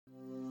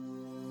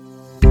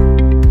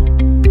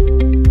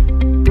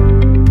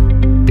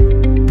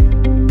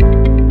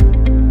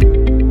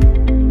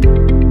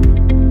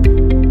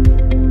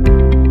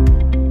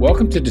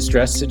to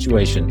Distressed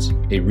Situations,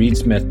 a Reed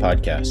Smith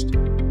podcast.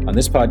 On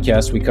this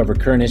podcast, we cover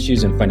current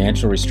issues in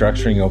financial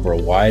restructuring over a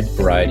wide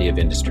variety of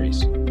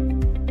industries.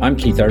 I'm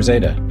Keith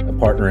Arzeda, a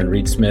partner in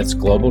Reed Smith's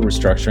Global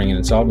Restructuring and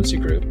Insolvency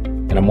Group,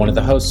 and I'm one of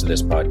the hosts of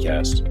this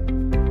podcast.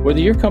 Whether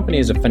your company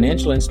is a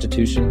financial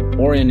institution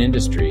or in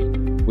industry,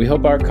 we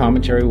hope our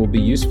commentary will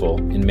be useful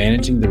in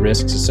managing the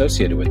risks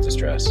associated with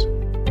distress.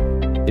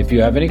 If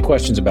you have any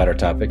questions about our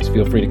topics,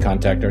 feel free to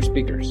contact our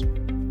speakers.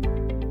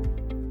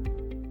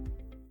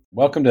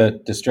 Welcome to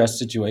Distressed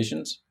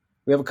Situations.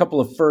 We have a couple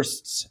of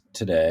firsts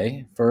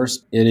today.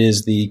 First, it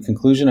is the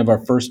conclusion of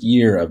our first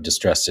year of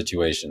Distressed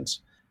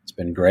Situations. It's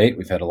been great.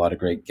 We've had a lot of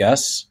great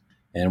guests,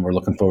 and we're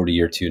looking forward to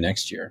year two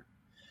next year.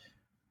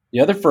 The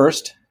other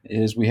first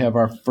is we have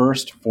our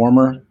first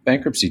former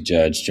bankruptcy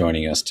judge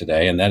joining us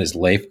today, and that is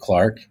Leif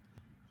Clark.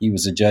 He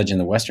was a judge in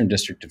the Western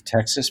District of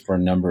Texas for a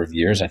number of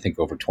years, I think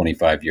over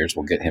 25 years.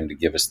 We'll get him to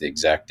give us the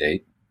exact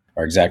date,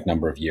 or exact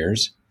number of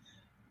years.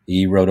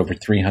 He wrote over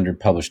 300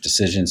 published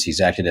decisions. He's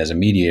acted as a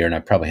mediator, and I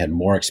probably had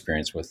more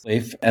experience with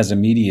Leif as a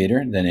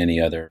mediator than any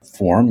other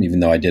form, even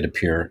though I did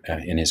appear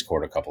in his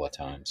court a couple of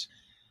times.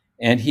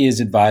 And he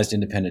has advised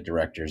independent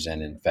directors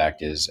and, in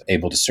fact, is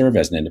able to serve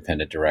as an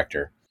independent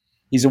director.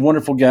 He's a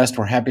wonderful guest.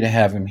 We're happy to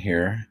have him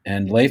here.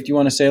 And Leif, do you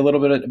want to say a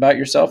little bit about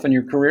yourself and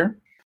your career?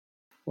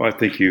 Well, I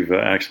think you've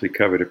actually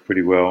covered it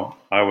pretty well.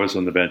 I was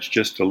on the bench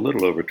just a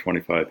little over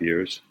 25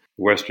 years.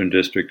 The Western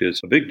District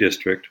is a big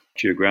district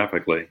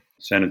geographically.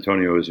 San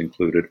Antonio is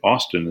included.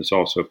 Austin is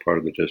also part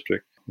of the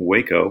district.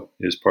 Waco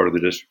is part of the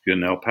district,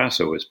 and El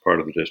Paso is part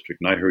of the district.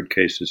 And I heard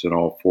cases in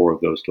all four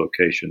of those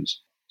locations.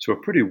 So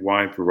a pretty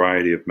wide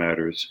variety of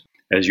matters.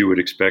 As you would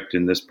expect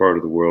in this part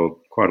of the world,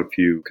 quite a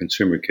few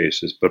consumer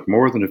cases, but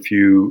more than a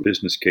few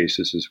business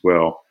cases as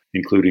well,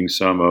 including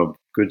some of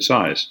good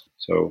size.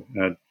 So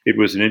it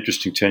was an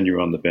interesting tenure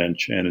on the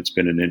bench, and it's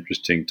been an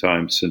interesting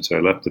time since I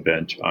left the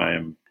bench. I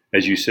am,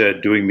 as you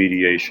said, doing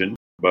mediation,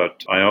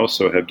 but I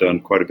also have done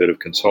quite a bit of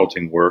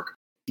consulting work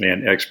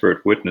and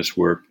expert witness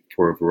work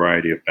for a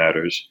variety of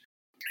matters,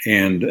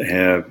 and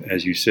have,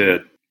 as you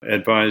said,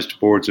 advised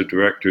boards of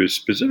directors.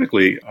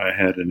 Specifically, I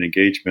had an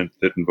engagement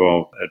that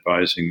involved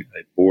advising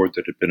a board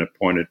that had been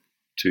appointed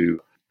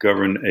to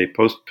govern a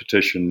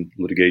post-petition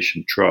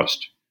litigation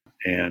trust.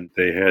 And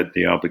they had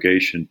the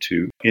obligation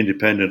to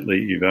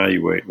independently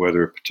evaluate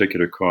whether a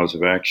particular cause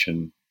of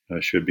action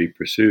should be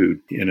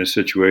pursued in a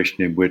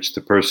situation in which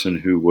the person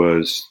who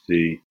was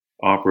the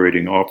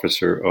operating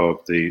officer of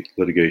the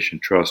litigation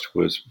trust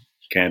was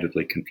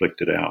candidly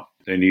conflicted out.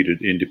 They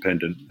needed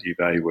independent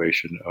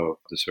evaluation of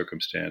the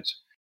circumstance.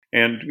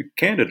 And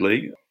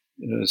candidly,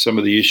 some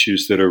of the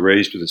issues that are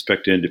raised with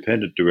respect to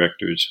independent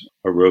directors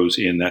arose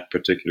in that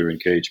particular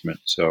engagement.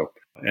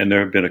 And there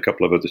have been a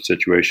couple of other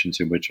situations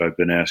in which I've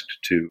been asked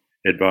to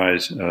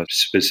advise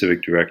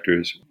specific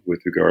directors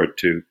with regard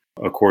to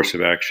a course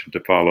of action to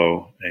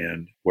follow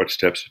and what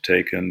steps to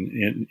take.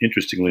 And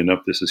interestingly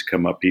enough, this has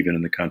come up even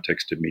in the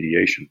context of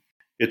mediation.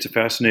 It's a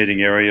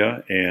fascinating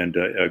area and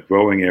a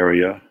growing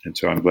area, and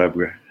so I'm glad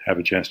we have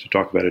a chance to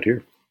talk about it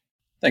here.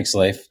 Thanks,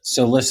 Leif.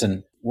 So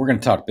listen, we're going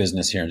to talk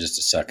business here in just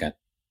a second,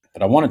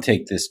 but I want to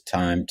take this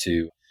time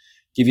to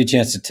give you a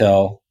chance to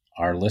tell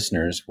our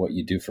listeners what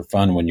you do for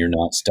fun when you're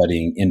not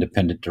studying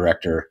independent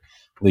director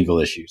legal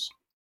issues.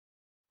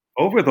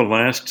 Over the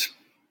last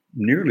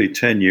nearly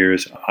 10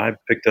 years, I've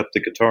picked up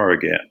the guitar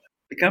again.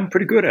 Become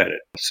pretty good at it.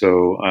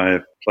 So I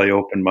play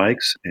open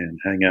mics and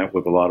hang out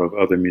with a lot of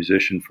other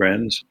musician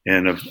friends,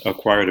 and have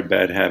acquired a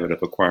bad habit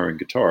of acquiring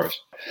guitars.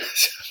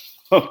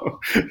 So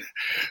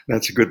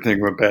that's a good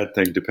thing or a bad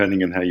thing,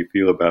 depending on how you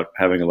feel about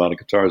having a lot of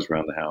guitars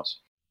around the house.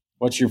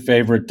 What's your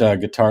favorite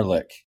guitar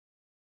lick?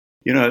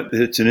 You know,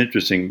 it's an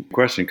interesting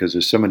question because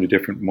there's so many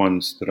different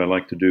ones that I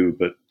like to do,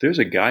 but there's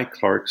a Guy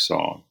Clark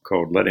song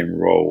called Let Him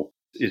Roll.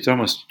 It's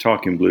almost a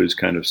talking blues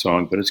kind of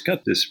song, but it's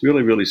got this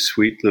really, really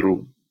sweet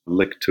little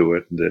lick to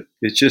it that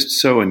it's just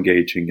so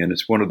engaging, and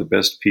it's one of the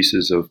best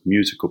pieces of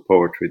musical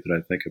poetry that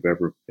I think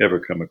I've ever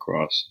come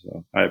across.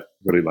 So I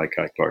really like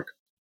Guy Clark.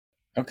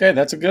 Okay,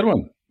 that's a good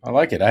one. I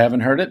like it. I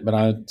haven't heard it, but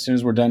as soon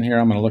as we're done here,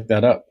 I'm going to look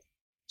that up.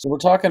 So we're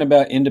talking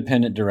about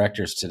independent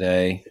directors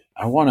today.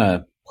 I want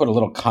to put a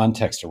little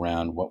context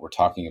around what we're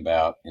talking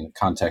about in the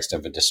context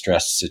of a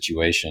distressed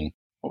situation.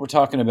 What we're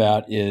talking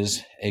about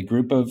is a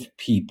group of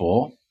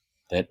people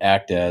that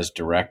act as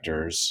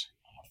directors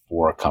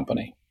for a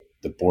company.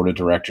 The board of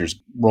directors'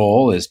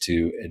 role is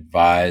to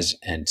advise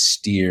and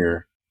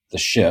steer the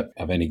ship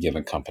of any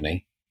given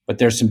company. But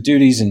there's some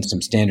duties and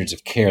some standards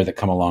of care that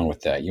come along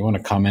with that. You want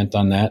to comment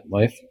on that,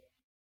 Leif?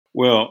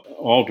 Well,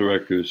 all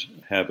directors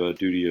have a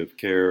duty of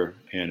care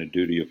and a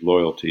duty of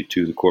loyalty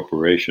to the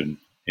corporation,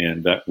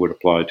 and that would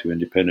apply to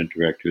independent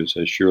directors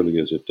as surely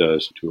as it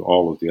does to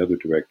all of the other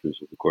directors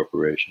of the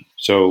corporation.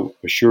 So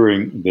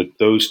assuring that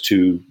those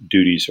two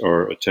duties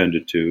are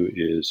attended to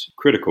is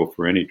critical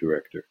for any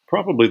director.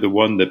 Probably the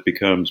one that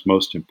becomes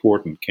most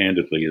important,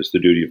 candidly, is the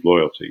duty of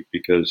loyalty,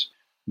 because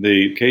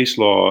the case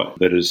law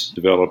that has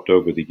developed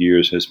over the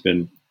years has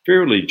been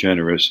fairly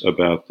generous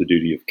about the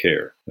duty of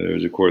care.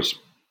 There's, of course,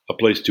 a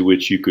place to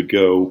which you could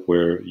go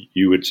where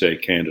you would say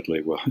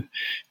candidly, well,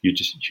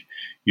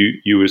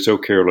 you were so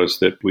careless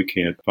that we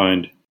can't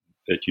find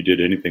that you did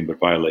anything but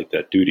violate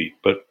that duty.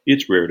 But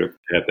it's rare to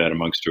have that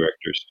amongst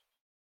directors.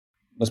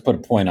 Let's put a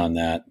point on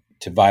that.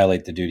 To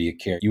violate the duty of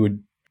care, you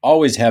would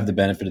always have the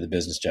benefit of the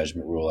business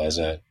judgment rule as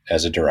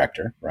a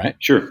director, right?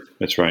 Sure,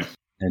 that's right.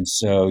 And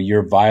so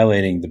you're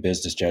violating the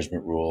business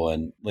judgment rule.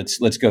 And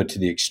let's go to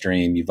the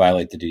extreme. You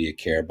violate the duty of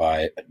care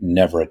by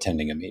never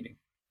attending a meeting.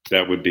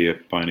 That would be a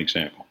fine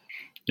example.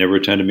 Never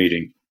attend a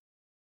meeting.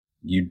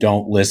 You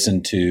don't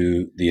listen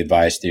to the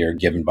advice that are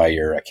given by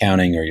your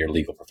accounting or your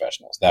legal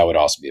professionals. That would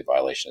also be a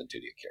violation of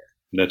duty of care.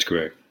 That's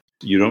correct.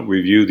 You don't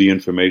review the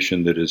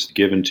information that is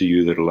given to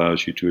you that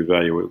allows you to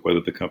evaluate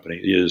whether the company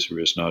is or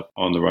is not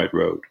on the right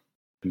road.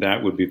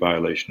 That would be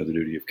violation of the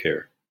duty of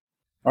care.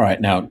 All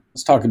right. Now,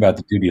 let's talk about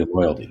the duty of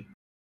loyalty.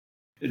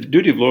 The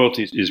duty of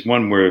loyalty is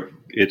one where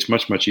it's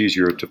much, much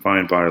easier to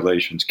find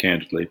violations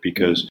candidly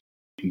because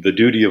the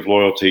duty of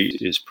loyalty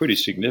is pretty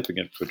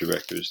significant for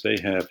directors. They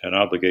have an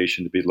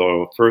obligation to be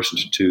loyal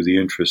first to the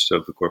interests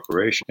of the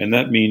corporation. And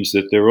that means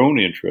that their own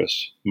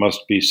interests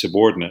must be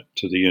subordinate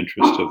to the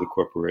interests of the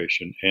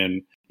corporation.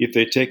 And if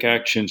they take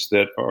actions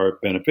that are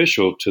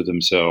beneficial to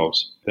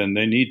themselves, then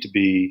they need to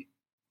be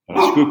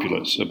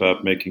scrupulous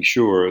about making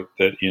sure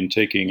that in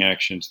taking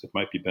actions that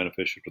might be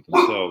beneficial to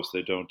themselves,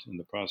 they don't, in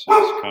the process,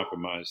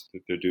 compromise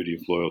their duty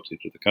of loyalty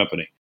to the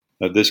company.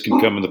 This can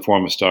come in the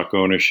form of stock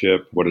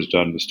ownership, what is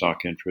done with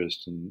stock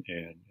interest, and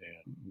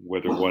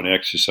whether one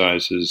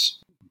exercises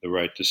the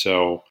right to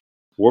sell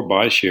or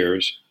buy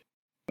shares.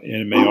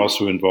 And it may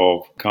also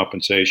involve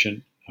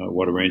compensation,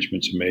 what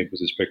arrangements are made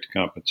with respect to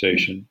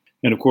compensation.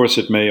 And of course,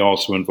 it may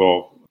also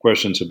involve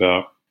questions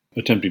about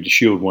attempting to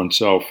shield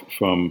oneself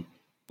from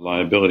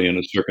liability in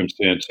a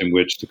circumstance in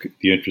which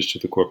the interest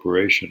of the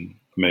corporation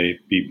may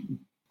be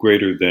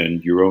greater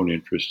than your own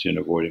interest in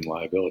avoiding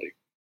liability.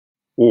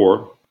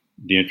 Or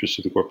the interest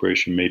of the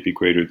corporation may be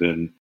greater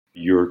than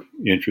your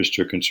interest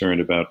or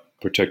concern about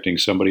protecting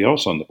somebody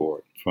else on the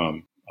board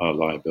from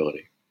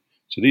liability.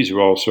 So these are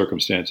all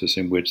circumstances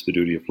in which the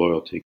duty of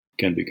loyalty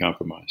can be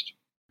compromised.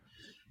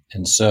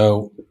 And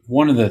so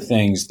one of the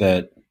things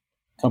that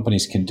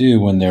companies can do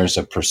when there's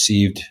a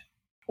perceived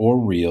or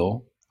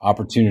real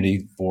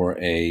opportunity for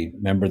a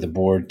member of the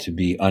board to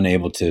be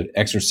unable to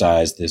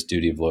exercise this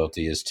duty of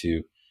loyalty is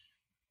to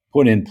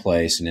put in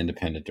place an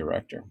independent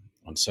director.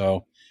 And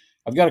so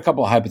I've got a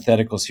couple of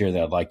hypotheticals here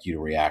that I'd like you to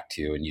react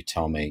to, and you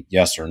tell me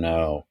yes or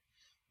no.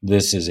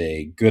 This is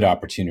a good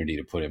opportunity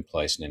to put in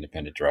place an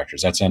independent director.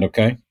 Does that sound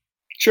okay?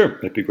 Sure,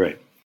 that'd be great.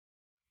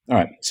 All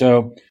right.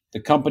 So the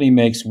company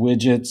makes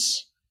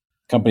widgets.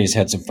 The company's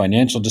had some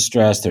financial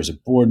distress. There's a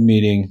board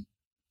meeting.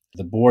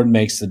 The board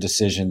makes the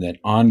decision that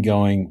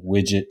ongoing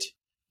widget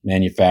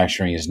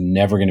manufacturing is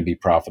never going to be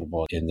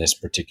profitable in this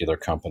particular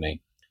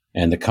company,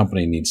 and the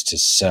company needs to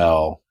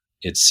sell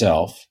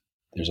itself.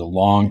 There's a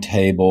long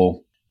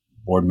table.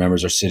 Board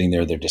members are sitting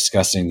there. They're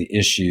discussing the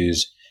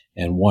issues,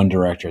 and one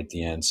director at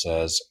the end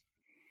says,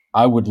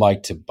 I would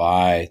like to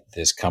buy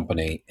this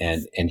company,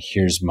 and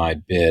here's my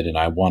bid, and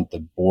I want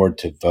the board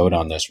to vote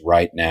on this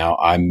right now.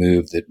 I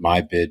move that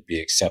my bid be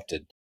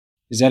accepted.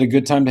 Is that a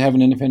good time to have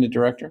an independent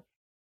director?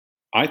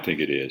 I think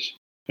it is.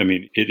 I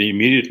mean, it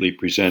immediately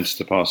presents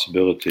the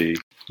possibility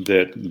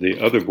that the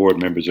other board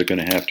members are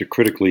going to have to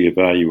critically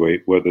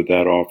evaluate whether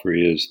that offer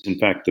is, in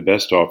fact, the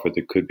best offer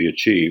that could be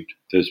achieved.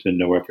 There's been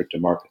no effort to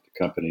market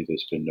the company.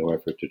 There's been no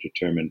effort to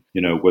determine,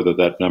 whether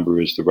that number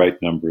is the right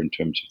number in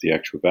terms of the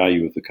actual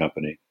value of the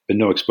company. Been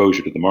no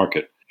exposure to the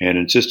market. And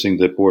insisting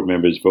that board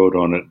members vote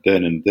on it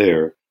then and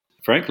there,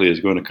 frankly, is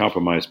going to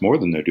compromise more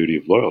than their duty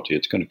of loyalty.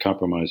 It's going to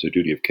compromise their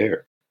duty of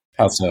care.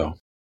 How so?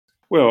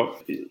 Well,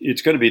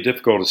 it's going to be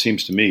difficult, it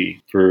seems to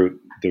me, for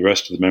the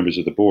rest of the members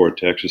of the board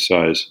to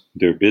exercise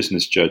their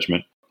business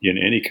judgment in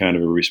any kind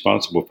of a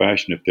responsible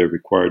fashion if they're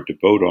required to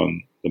vote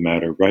on the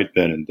matter right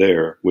then and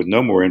there with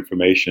no more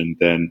information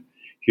than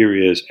here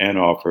is an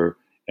offer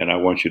and I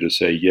want you to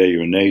say yay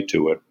or nay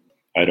to it.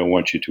 I don't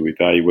want you to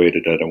evaluate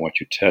it. I don't want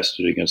you to test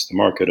it against the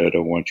market. I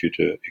don't want you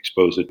to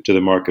expose it to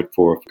the market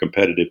for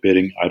competitive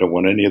bidding. I don't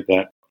want any of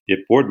that.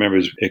 If board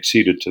members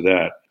acceded to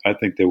that, I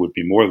think there would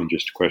be more than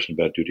just a question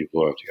about duty of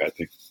loyalty. I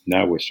think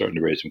now we're starting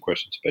to raise some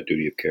questions about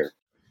duty of care.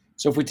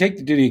 So if we take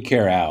the duty of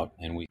care out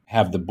and we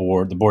have the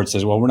board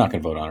says, well, we're not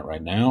going to vote on it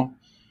right now.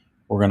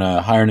 We're going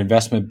to hire an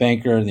investment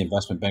banker. The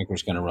investment banker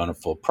is going to run a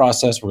full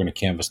process. We're going to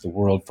canvass the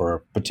world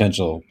for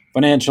potential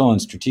financial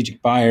and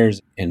strategic buyers.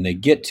 And they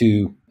get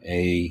to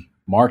a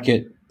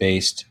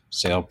market-based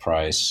sale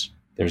price.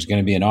 There's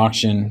going to be an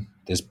auction.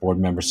 This board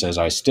member says,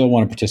 I still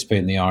want to participate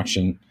in the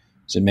auction.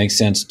 Does it make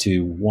sense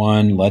to,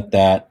 one, let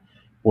that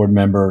board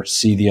member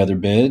see the other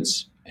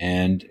bids?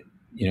 And,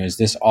 is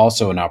this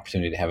also an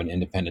opportunity to have an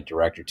independent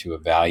director to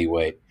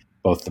evaluate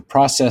both the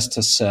process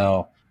to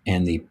sell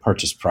and the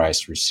purchase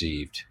price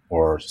received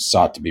or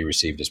sought to be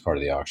received as part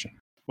of the auction?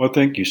 Well, I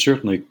think you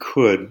certainly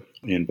could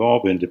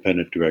involve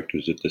independent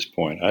directors at this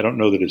point. I don't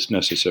know that it's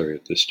necessary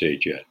at this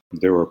stage yet.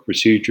 There are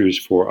procedures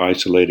for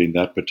isolating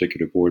that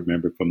particular board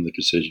member from the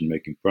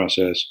decision-making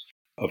process.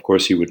 Of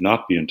course, he would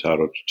not be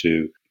entitled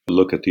to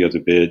look at the other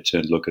bids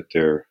and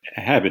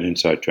have an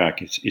inside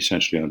track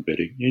essentially on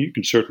bidding. You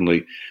can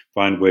certainly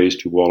find ways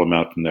to wall him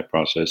out from that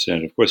process.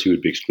 And of course, he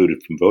would be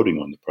excluded from voting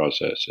on the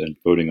process and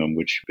voting on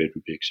which bid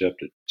would be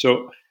accepted.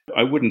 So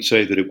I wouldn't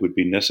say that it would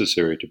be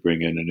necessary to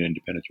bring in an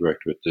independent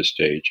director at this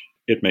stage.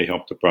 It may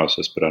help the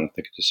process, but I don't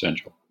think it's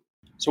essential.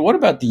 So what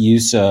about the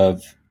use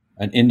of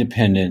an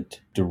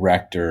independent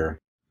director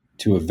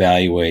to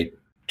evaluate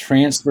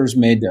transfers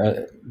made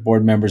to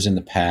board members in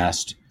the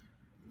past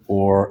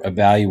or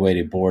evaluate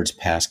a board's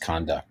past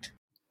conduct?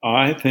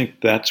 I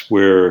think that's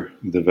where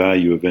the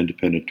value of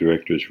independent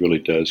directors really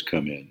does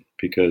come in,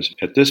 because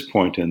at this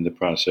point in the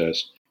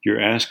process, you're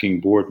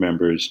asking board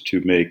members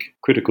to make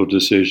critical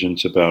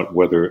decisions about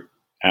whether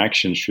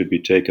actions should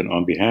be taken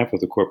on behalf of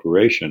the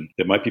corporation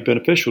that might be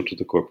beneficial to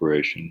the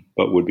corporation,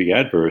 but would be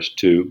adverse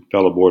to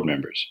fellow board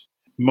members.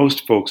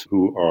 Most folks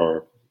who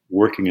are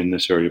working in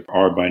this area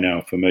are by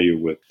now familiar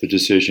with the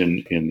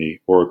decision in the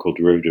Oracle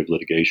derivative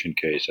litigation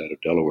case out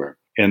of Delaware.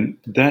 And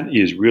that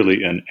is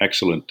really an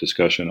excellent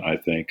discussion, I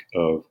think,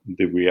 of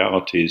the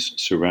realities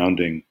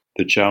surrounding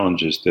the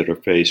challenges that are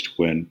faced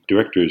when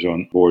directors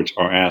on boards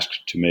are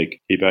asked to make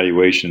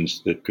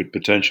evaluations that could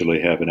potentially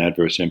have an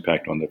adverse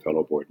impact on their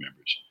fellow board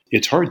members.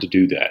 It's hard to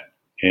do that.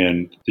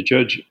 And the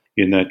judge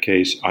in that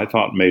case, I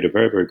thought, made a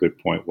very, very good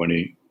point when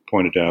he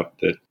pointed out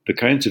that the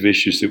kinds of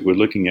issues that we're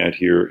looking at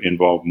here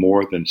involve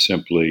more than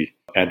simply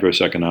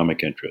adverse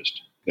economic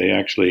interest. They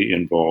actually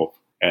involve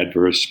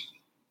adverse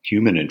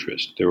human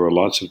interest. There are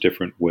lots of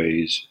different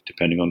ways,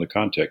 depending on the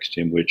context,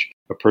 in which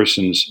a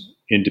person's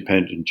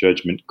independent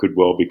judgment could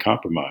well be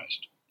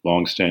compromised.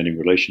 Long-standing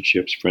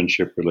relationships,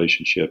 friendship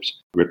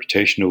relationships,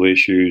 reputational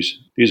issues.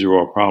 These are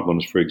all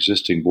problems for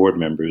existing board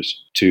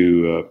members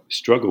to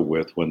struggle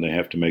with when they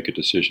have to make a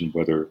decision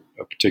whether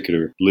a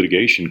particular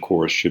litigation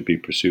course should be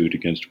pursued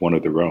against one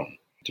of their own.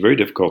 It's a very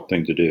difficult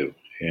thing to do,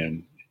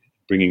 and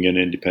bringing in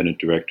independent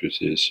directors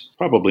is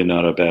probably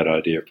not a bad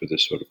idea for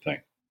this sort of thing.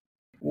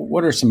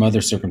 What are some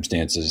other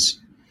circumstances,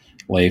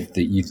 Leif,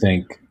 that you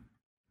think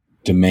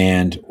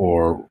demand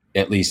or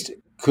at least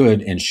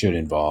could and should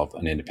involve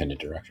an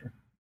independent director?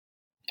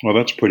 Well,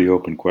 that's a pretty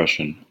open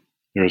question.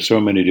 There are so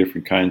many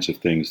different kinds of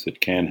things that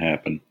can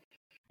happen.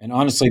 And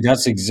honestly,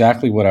 that's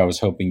exactly what I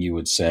was hoping you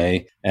would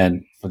say.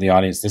 And for the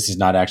audience, this is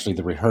not actually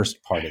the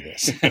rehearsed part of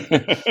this.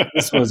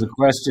 This was a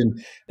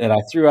question that I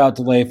threw out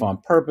to Leif on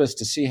purpose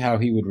to see how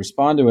he would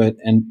respond to it.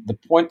 And the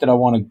point that I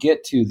want to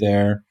get to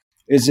there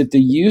is that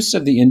the use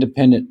of the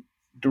independent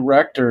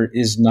director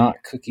is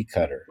not cookie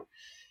cutter.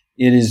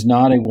 It is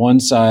not a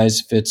one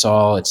size fits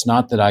all. It's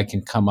not that I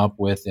can come up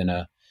with in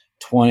a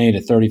 20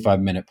 to 35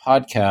 minute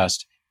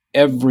podcast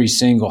every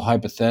single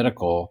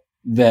hypothetical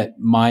that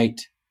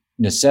might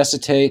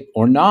necessitate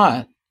or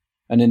not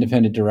an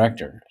independent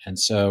director. And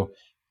so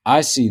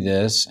I see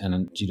this, and I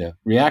need you to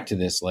react to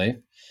this, Leif.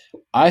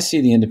 I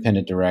see the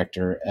independent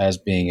director as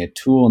being a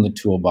tool in the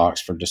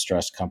toolbox for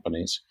distressed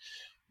companies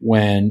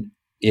when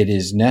it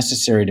is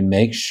necessary to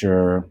make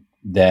sure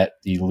that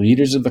the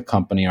leaders of the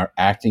company are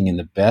acting in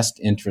the best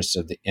interests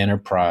of the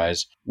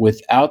enterprise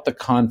without the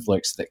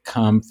conflicts that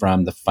come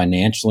from the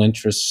financial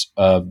interests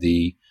of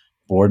the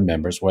board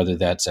members, whether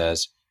that's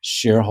as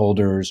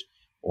shareholders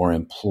or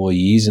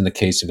employees in the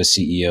case of a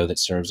CEO that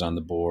serves on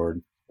the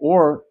board,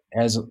 or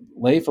as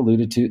Leif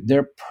alluded to,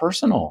 their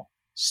personal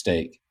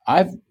stake.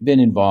 I've been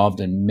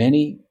involved in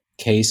many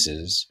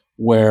cases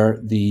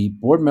where the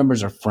board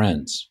members are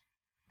friends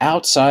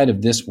outside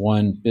of this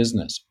one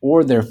business,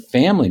 or their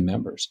family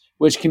members,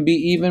 which can be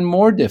even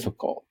more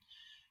difficult.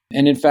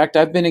 And in fact,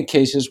 I've been in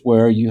cases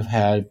where you've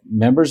had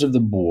members of the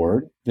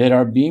board that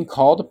are being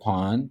called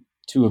upon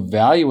to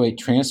evaluate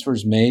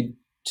transfers made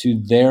to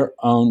their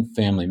own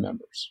family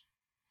members.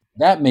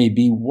 That may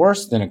be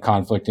worse than a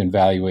conflict in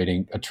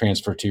evaluating a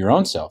transfer to your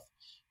own self.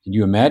 Can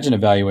you imagine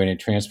evaluating a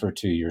transfer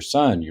to your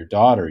son, your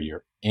daughter,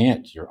 your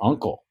aunt, your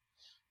uncle?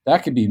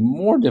 That could be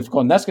more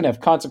difficult, and that's going to have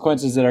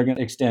consequences that are going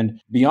to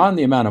extend beyond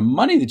the amount of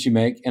money that you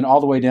make and all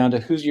the way down to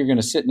who you're going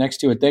to sit next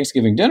to at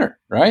Thanksgiving dinner,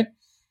 right?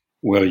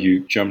 Well,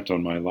 you jumped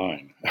on my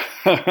line.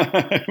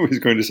 I was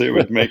going to say it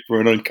would make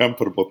for an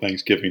uncomfortable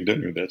Thanksgiving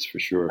dinner, that's for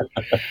sure.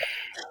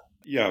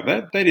 Yeah,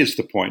 that is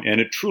the point, and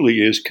it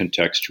truly is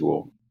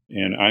contextual.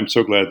 And I'm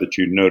so glad that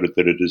you noted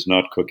that it is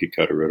not cookie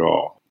cutter at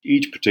all.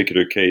 Each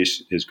particular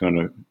case is going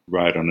to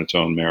ride on its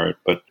own merit,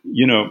 but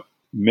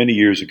many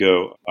years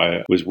ago,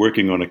 I was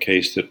working on a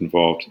case that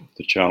involved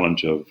the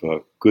challenge of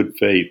good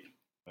faith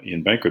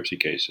in bankruptcy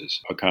cases,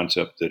 a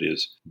concept that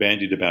is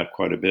bandied about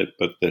quite a bit,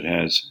 but that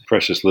has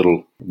precious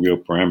little real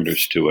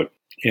parameters to it.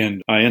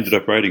 And I ended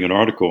up writing an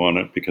article on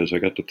it because I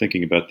got to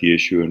thinking about the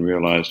issue and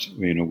realized,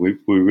 we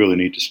really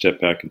need to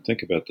step back and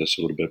think about this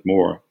a little bit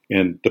more.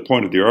 And the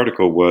point of the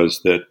article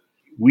was that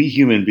we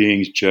human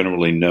beings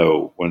generally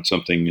know when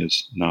something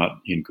is not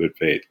in good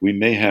faith. We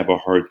may have a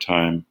hard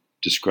time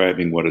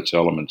describing what its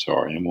elements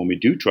are. And when we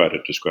do try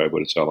to describe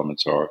what its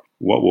elements are,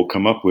 what we'll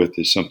come up with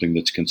is something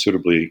that's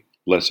considerably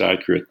less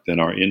accurate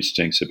than our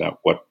instincts about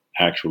what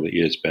actually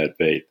is bad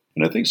faith.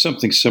 And I think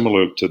something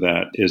similar to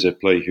that is at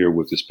play here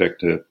with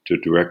respect to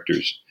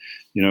directors.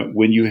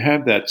 When you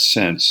have that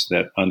sense,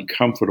 that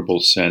uncomfortable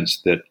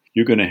sense that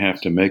you're going to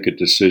have to make a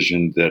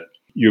decision that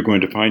you're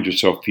going to find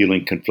yourself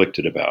feeling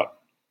conflicted about,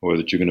 or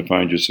that you're going to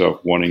find yourself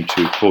wanting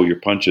to pull your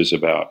punches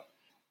about,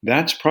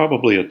 that's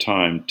probably a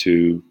time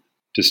to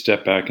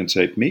step back and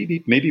say,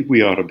 maybe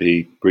we ought to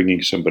be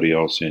bringing somebody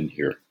else in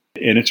here.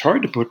 And it's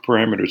hard to put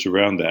parameters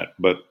around that,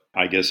 but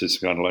I guess it's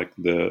kind of like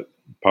the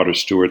Potter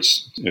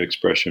Stewart's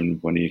expression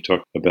when he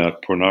talked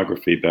about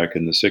pornography back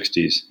in the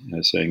 60s,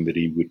 saying that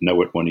he would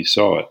know it when he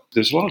saw it.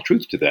 There's a lot of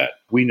truth to that.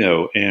 We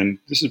know, and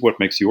this is what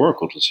makes the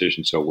Oracle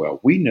decision so well.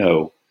 We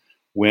know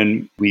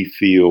when we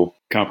feel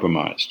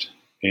compromised,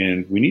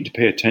 and we need to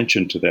pay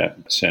attention to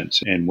that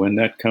sense. And when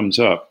that comes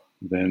up,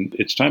 then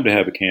it's time to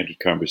have a candid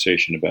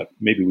conversation about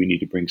maybe we need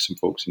to bring some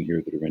folks in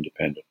here that are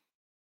independent.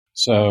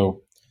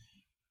 So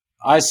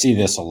I see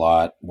this a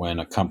lot when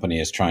a company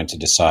is trying to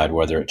decide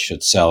whether it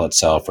should sell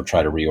itself or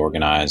try to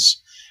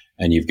reorganize,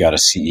 and you've got a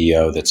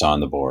CEO that's on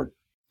the board.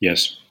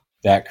 Yes.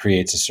 That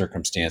creates a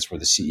circumstance where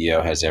the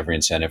CEO has every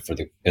incentive for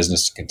the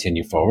business to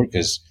continue forward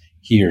because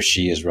he or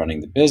she is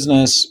running the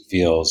business,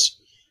 feels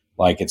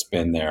like it's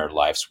been their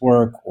life's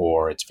work,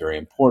 or it's very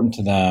important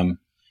to them,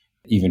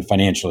 even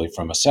financially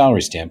from a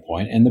salary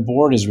standpoint. And the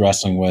board is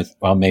wrestling with,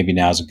 well, maybe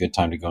now's a good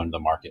time to go into the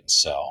market and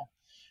sell.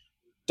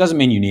 Doesn't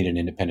mean you need an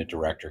independent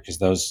director because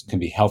those can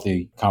be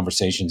healthy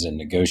conversations and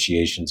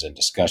negotiations and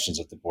discussions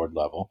at the board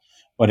level.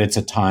 But it's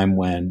a time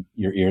when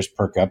your ears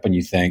perk up and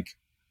you think,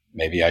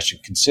 maybe I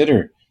should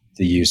consider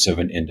the use of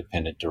an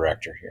independent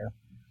director here.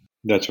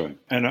 That's right.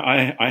 And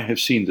I have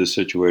seen this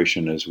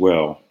situation as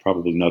well,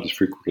 probably not as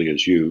frequently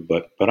as you,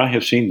 but I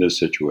have seen this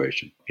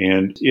situation.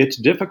 And it's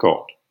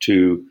difficult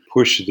to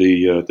push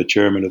the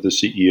chairman or the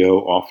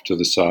CEO off to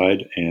the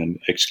side and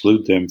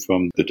exclude them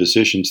from the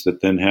decisions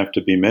that then have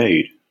to be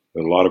made.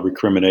 There are a lot of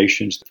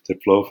recriminations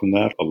that flow from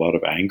that, a lot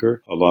of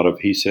anger, a lot of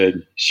he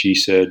said, she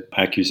said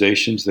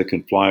accusations that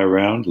can fly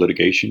around.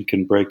 Litigation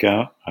can break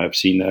out. I've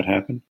seen that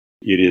happen.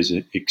 It is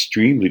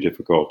extremely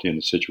difficult in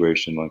a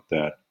situation like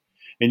that.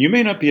 And you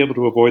may not be able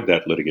to avoid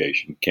that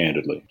litigation,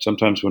 candidly.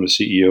 Sometimes when a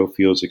CEO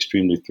feels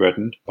extremely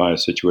threatened by a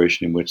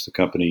situation in which the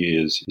company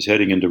is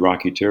heading into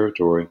rocky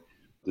territory,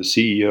 the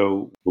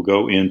CEO will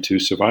go into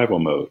survival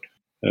mode.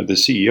 The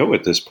CEO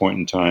at this point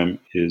in time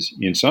is,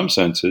 in some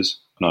senses,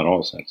 not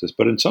all senses,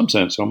 but in some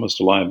sense, almost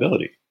a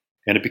liability.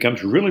 And it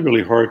becomes really,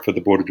 really hard for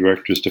the board of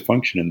directors to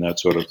function in that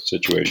sort of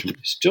situation. You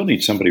still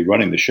need somebody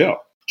running the show.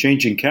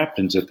 Changing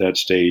captains at that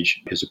stage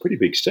is a pretty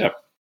big step.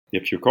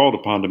 If you're called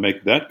upon to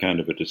make that kind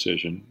of a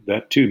decision,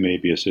 that too may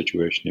be a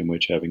situation in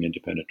which having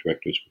independent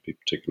directors would be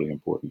particularly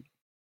important.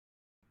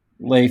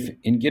 Leif,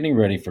 in getting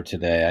ready for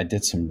today, I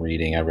did some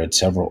reading. I read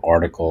several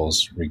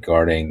articles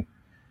regarding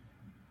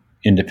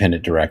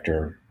independent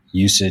director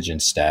usage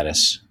and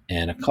status.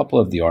 And a couple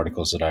of the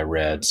articles that I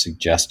read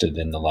suggested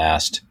in the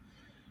last,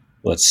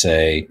 let's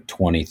say,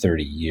 20,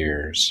 30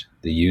 years,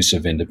 the use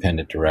of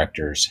independent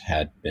directors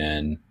had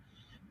been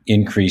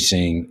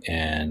increasing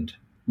and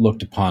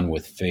looked upon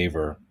with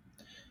favor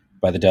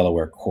by the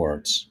Delaware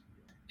courts.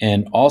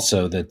 And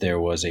also that there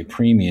was a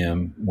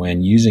premium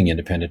when using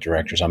independent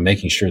directors on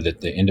making sure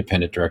that the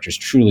independent directors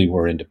truly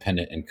were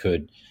independent and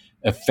could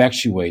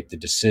effectuate the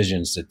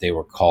decisions that they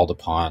were called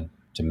upon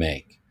to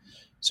make.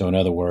 So in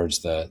other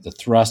words, the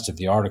thrust of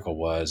the article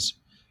was,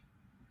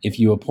 if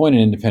you appoint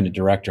an independent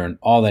director and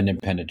all that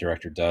independent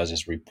director does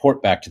is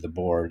report back to the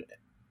board,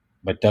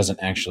 but doesn't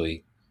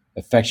actually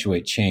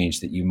effectuate change,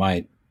 that you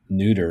might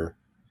neuter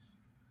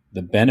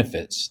the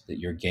benefits that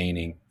you're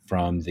gaining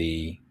from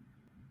the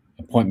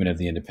appointment of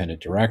the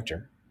independent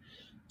director.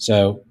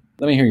 So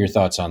let me hear your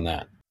thoughts on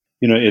that.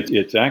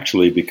 It's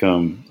actually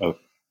become a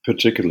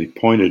particularly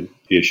pointed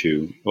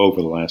issue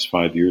over the last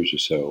 5 years or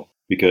so,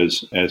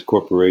 because as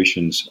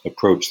corporations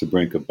approach the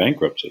brink of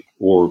bankruptcy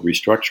or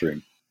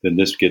restructuring, then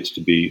this gets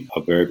to be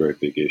a very, very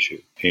big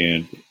issue.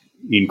 And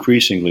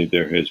increasingly,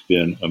 there has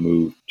been a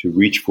move to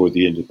reach for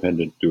the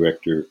independent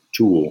director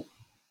tool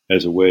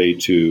as a way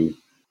to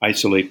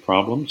isolate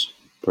problems,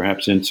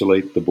 perhaps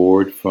insulate the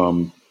board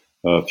from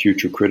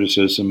future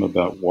criticism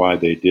about why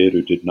they did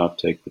or did not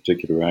take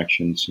particular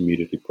actions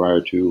immediately prior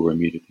to or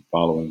immediately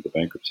following the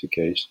bankruptcy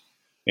case,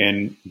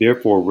 and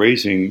therefore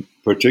raising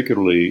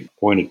particularly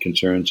pointed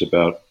concerns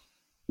about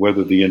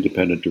whether the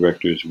independent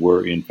directors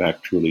were in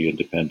fact truly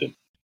independent.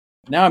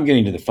 Now I'm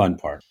getting to the fun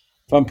part.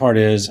 Fun part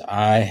is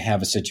I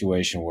have a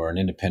situation where an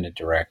independent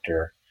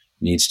director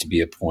needs to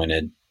be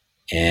appointed,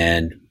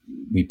 and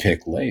we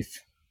pick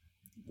Leif.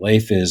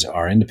 Leif is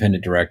our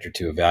independent director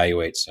to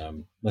evaluate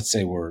some, let's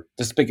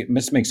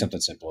make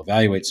something simple,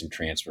 evaluate some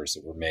transfers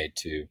that were made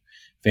to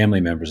family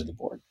members of the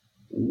board.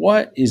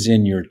 What is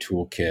in your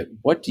toolkit?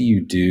 What do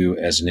you do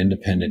as an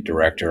independent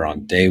director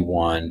on day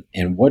one?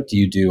 And what do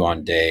you do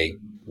on day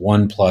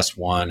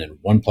 1+1 and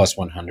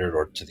 1+100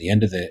 or to the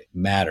end of the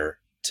matter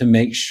to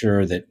make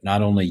sure that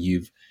not only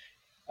you've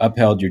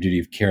upheld your duty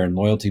of care and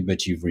loyalty,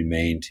 but you've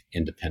remained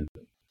independent?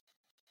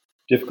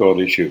 Difficult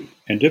issue,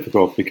 and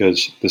difficult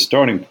because the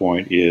starting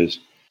point is,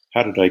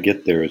 how did I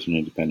get there as an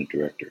independent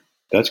director?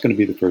 That's going to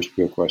be the first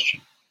real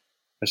question.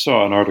 I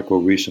saw an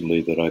article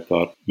recently that I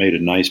thought made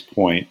a nice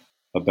point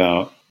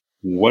about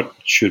what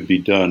should be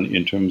done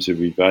in terms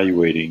of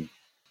evaluating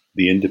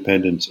the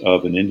independence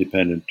of an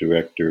independent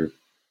director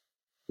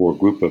or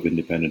group of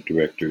independent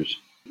directors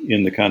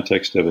in the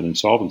context of an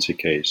insolvency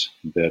case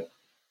that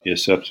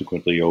is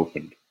subsequently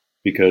opened.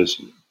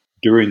 Because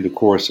during the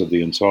course of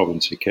the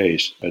insolvency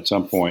case, at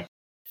some point,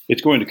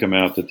 it's going to come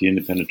out that the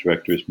independent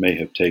directors may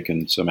have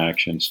taken some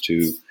actions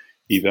to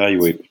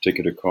evaluate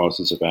particular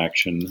causes of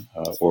action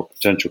or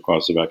potential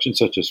causes of action,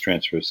 such as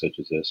transfers such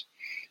as this.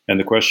 And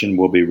the question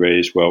will be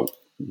raised, well,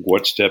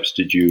 what steps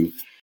did you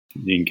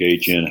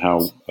engage in?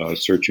 How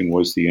searching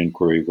was the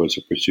inquiry? Was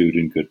it pursued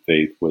in good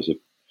faith? Was it,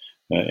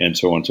 and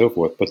so on and so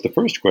forth. But the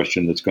first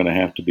question that's going to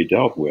have to be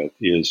dealt with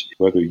is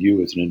whether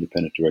you as an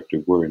independent director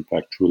were in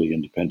fact truly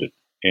independent.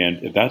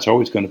 And that's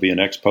always going to be an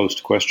ex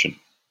post question.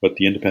 But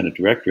the independent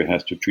director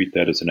has to treat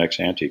that as an ex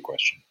ante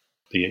question.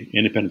 The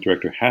independent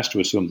director has to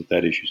assume that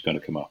that issue is going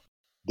to come up.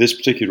 This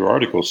particular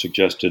article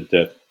suggested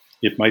that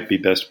it might be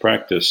best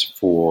practice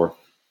for a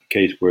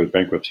case where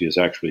bankruptcy is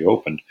actually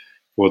opened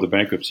for the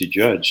bankruptcy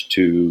judge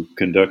to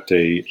conduct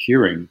a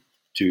hearing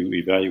to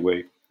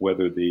evaluate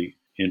whether the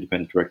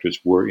independent directors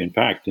were in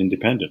fact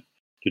independent,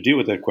 to deal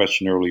with that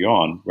question early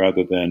on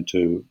rather than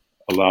to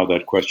allow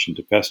that question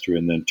to fester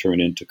and then turn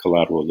into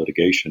collateral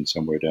litigation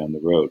somewhere down the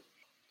road.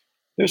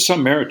 There's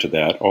some merit to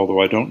that,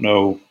 although I don't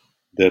know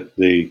that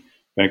the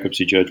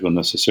bankruptcy judge will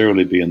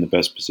necessarily be in the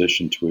best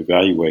position to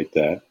evaluate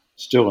that.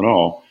 Still in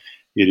all,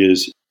 it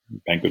is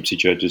bankruptcy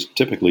judges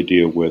typically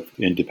deal with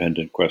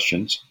independent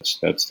questions.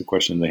 That's the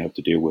question they have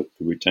to deal with,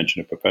 the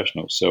retention of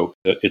professionals. So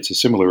it's a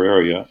similar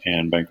area,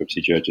 and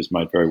bankruptcy judges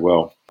might very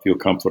well feel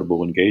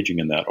comfortable engaging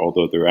in that,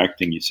 although they're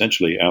acting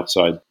essentially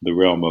outside the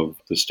realm of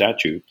the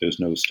statute. There's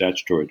no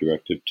statutory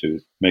directive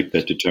to make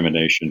that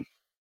determination.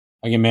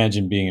 I can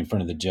imagine being in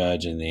front of the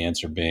judge and the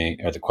answer being,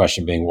 or the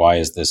question being, why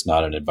is this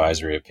not an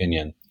advisory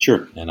opinion?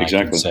 Sure, and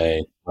exactly. I can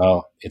say,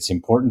 well, it's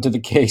important to the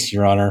case,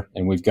 Your Honor,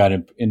 and we've got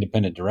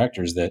independent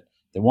directors that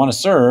they want to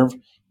serve,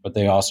 but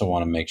they also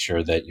want to make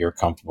sure that you're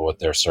comfortable with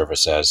their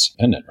service as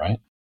independent, right?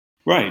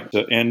 Right.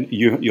 And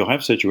you'll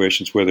have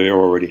situations where they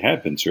already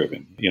have been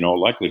serving. In all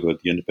likelihood,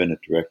 the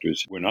independent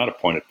directors were not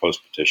appointed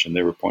post-petition,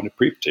 they were appointed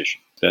pre-petition.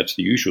 That's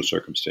the usual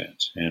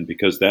circumstance. And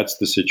because that's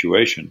the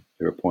situation,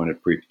 they're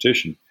appointed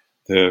pre-petition,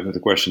 the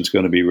question is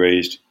going to be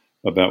raised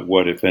about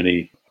what, if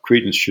any,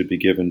 credence should be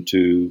given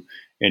to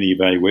any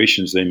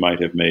evaluations they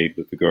might have made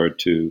with regard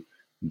to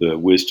the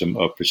wisdom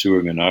of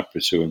pursuing or not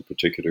pursuing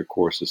particular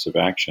courses of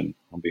action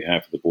on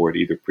behalf of the board,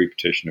 either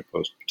pre-petition or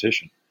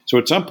post-petition. So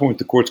at some point,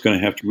 the court's going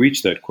to have to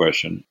reach that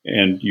question.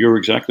 And you're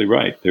exactly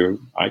right.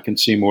 I can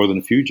see more than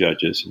a few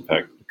judges, in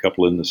fact, a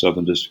couple in the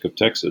Southern District of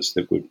Texas,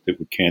 that would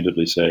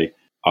candidly say,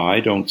 I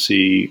don't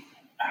see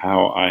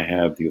how I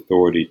have the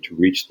authority to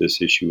reach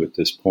this issue at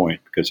this point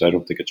because I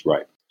don't think it's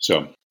right.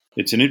 So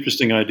it's an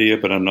interesting idea,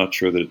 but I'm not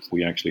sure that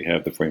we actually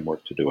have the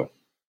framework to do it.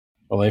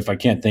 Well, Leif, I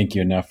can't thank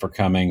you enough for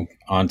coming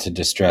on to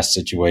Distressed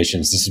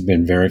Situations. This has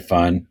been very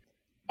fun.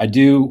 I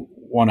do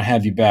want to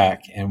have you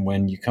back. And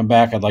when you come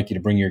back, I'd like you to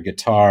bring your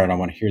guitar and I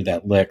want to hear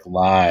that lick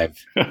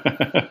live.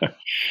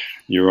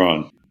 You're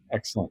on.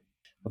 Excellent.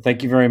 Well,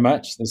 thank you very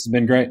much. This has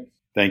been great.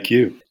 Thank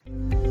you.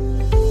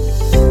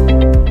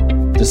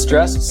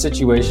 Distressed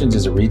Situations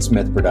is a Reed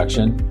Smith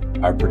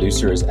production. Our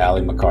producer is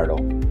Allie McCardle.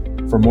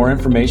 For more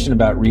information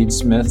about Reed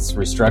Smith's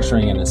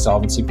restructuring and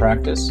insolvency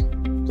practice,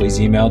 please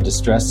email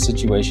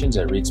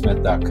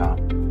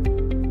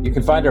distressedsituations@reedsmith.com. You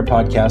can find our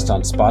podcast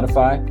on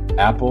Spotify,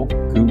 Apple,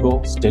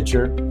 Google,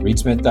 Stitcher,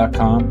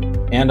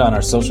 reedsmith.com, and on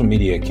our social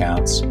media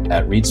accounts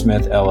at Reed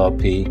Smith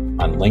LLP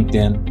on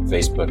LinkedIn,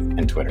 Facebook,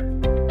 and Twitter.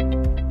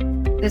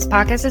 This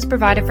podcast is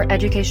provided for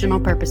educational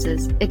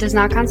purposes. It does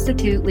not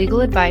constitute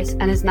legal advice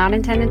and is not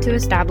intended to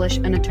establish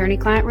an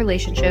attorney-client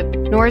relationship,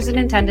 nor is it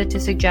intended to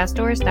suggest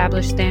or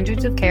establish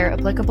standards of care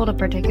applicable to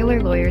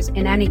particular lawyers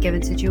in any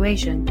given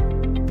situation.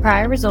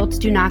 Prior results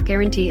do not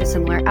guarantee a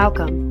similar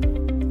outcome.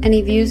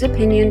 Any views,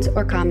 opinions,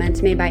 or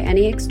comments made by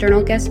any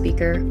external guest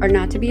speaker are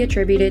not to be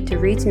attributed to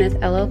Reed Smith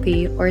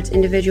LLP or its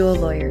individual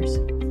lawyers.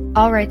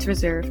 All rights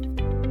reserved.